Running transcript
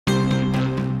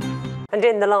And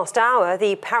in the last hour,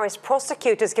 the Paris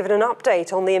prosecutor has given an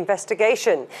update on the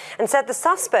investigation and said the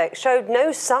suspect showed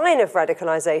no sign of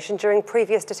radicalisation during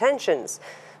previous detentions.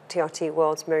 TRT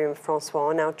World's Myriam Francis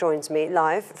now joins me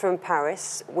live from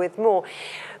Paris with more.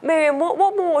 Myriam,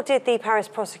 what more did the Paris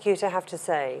prosecutor have to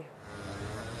say?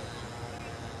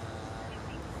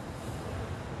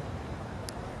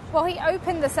 Well, he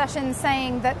opened the session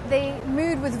saying that the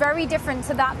mood was very different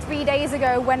to that 3 days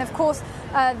ago when, of course,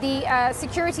 the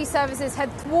security services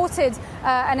had thwarted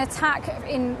an attack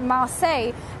in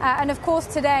Marseille. And, of course,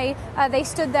 today they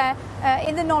stood there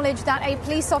in the knowledge that a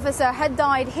police officer had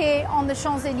died here on the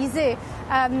Champs-Élysées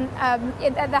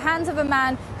at the hands of a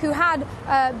man who had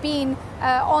been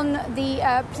on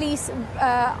the police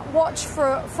watch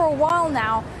for a while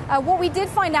now. What we did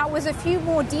find out was a few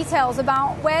more details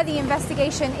about where the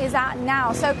investigation is at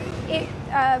now. So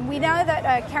we know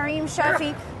that Karim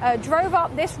Shirfi drove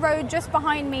up this road just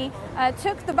behind me,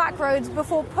 took the back roads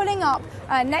before pulling up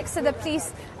next to the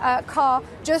police car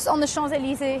just on the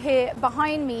Champs-Élysées here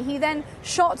behind me. He then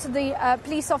shot the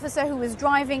police officer who was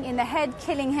driving in the head,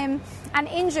 killing him, and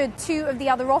injured two of the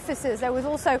other officers. There was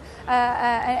also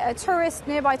a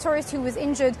nearby tourist who was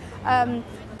injured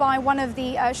by one of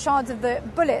the shards of the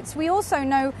bullets. We also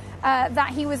know that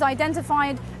he was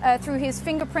identified through his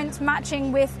fingerprints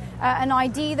matching with an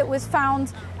ID that was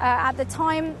found at the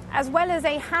time, as well as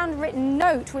a handwritten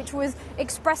note which was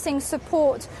expressing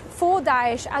support for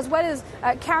Daesh, as well as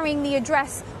carrying the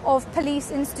address of police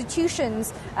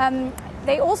institutions.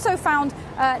 They also found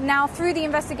now through the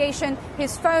investigation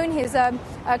his phone, his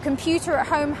computer at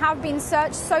home have been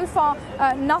searched. So far,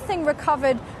 nothing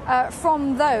recovered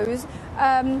from those.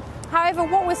 However,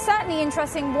 what was certainly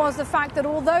interesting was the fact that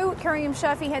although Karim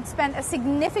Shirfi had spent a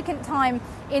significant time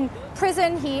in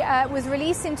prison, he was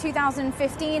released in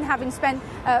 2015, having spent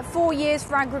 4 years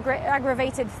for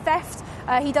aggravated theft.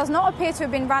 He does not appear to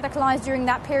have been radicalised during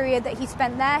that period that he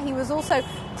spent there. He was also,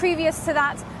 previous to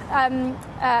that,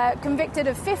 convicted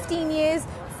of 15 years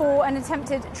for an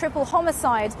attempted triple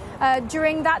homicide.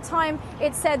 During that time,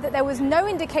 it said that there was no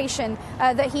indication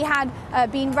that he had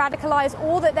been radicalised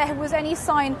or that there was any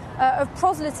sign of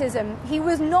proselytism. He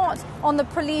was not on the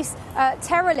police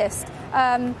terror list.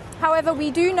 However,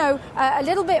 we do know a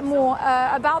little bit more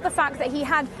about the fact that he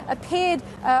had appeared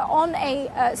on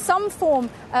some form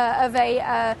of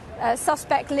a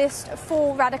suspect list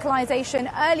for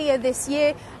radicalisation earlier this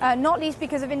year, not least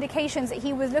because of indications that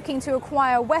he was looking to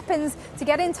acquire weapons, to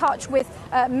get in touch with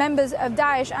members of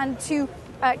Daesh and to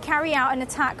carry out an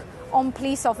attack on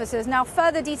police officers. Now,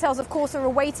 further details, of course, are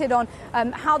awaited on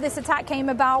how this attack came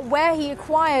about, where he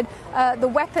acquired the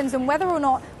weapons, and whether or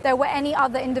not there were any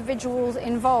other individuals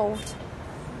involved.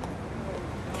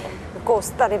 Of course,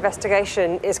 that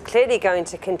investigation is clearly going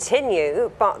to continue,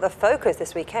 but the focus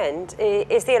this weekend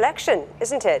is the election,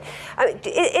 isn't it? I mean,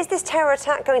 is this terror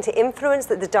attack going to influence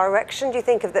the direction, do you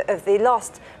think, of the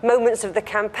last moments of the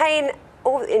campaign,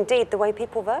 or indeed the way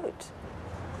people vote?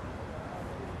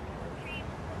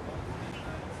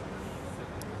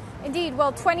 Indeed,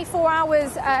 well, 24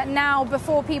 hours now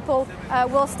before people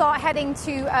will start heading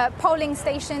to polling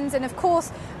stations. And of course,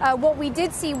 what we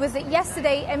did see was that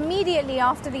yesterday, immediately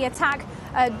after the attack,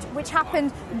 which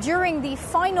happened during the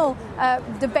final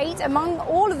debate among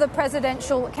all of the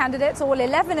presidential candidates, all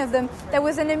 11 of them, there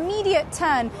was an immediate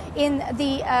turn in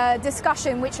the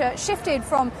discussion, which shifted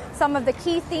from some of the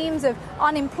key themes of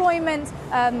unemployment,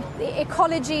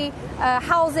 ecology,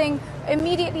 housing,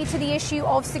 immediately to the issue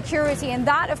of security. And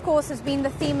that, of course, has been the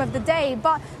theme of the day.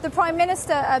 But the Prime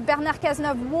Minister, Bernard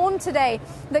Cazeneuve, warned today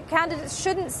that candidates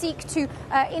shouldn't seek to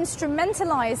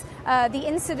instrumentalise the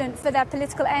incident for their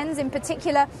political ends. In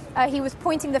particular, he was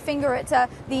pointing the finger at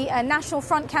the National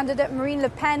Front candidate, Marine Le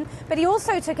Pen. But he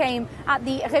also took aim at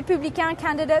the Républicain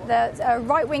candidate, the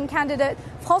right-wing candidate,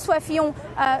 François Fillon,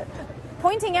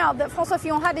 pointing out that François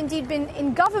Fillon had indeed been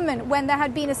in government when there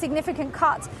had been a significant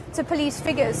cut to police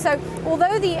figures. So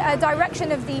although the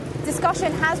direction of the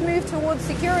discussion has moved towards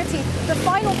security, the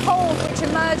final polls which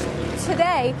emerged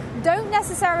today don't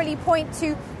necessarily point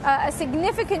to a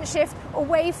significant shift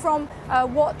away from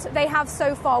what they have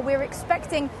so far. We're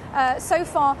expecting so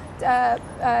far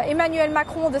Emmanuel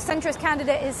Macron, the centrist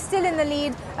candidate, is still in the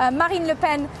lead. Marine Le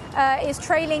Pen is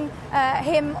trailing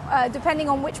him, depending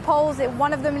on which polls,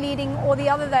 one of them leading or the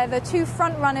other. They're the two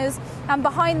front runners, and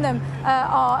behind them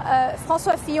are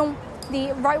François Fillon,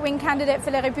 the right-wing candidate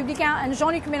for Les Républicains, and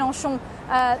Jean-Luc Mélenchon,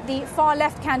 the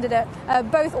far-left candidate,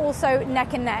 both also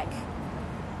neck and neck.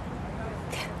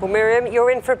 Well, Myriam,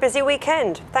 you're in for a busy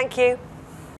weekend. Thank you.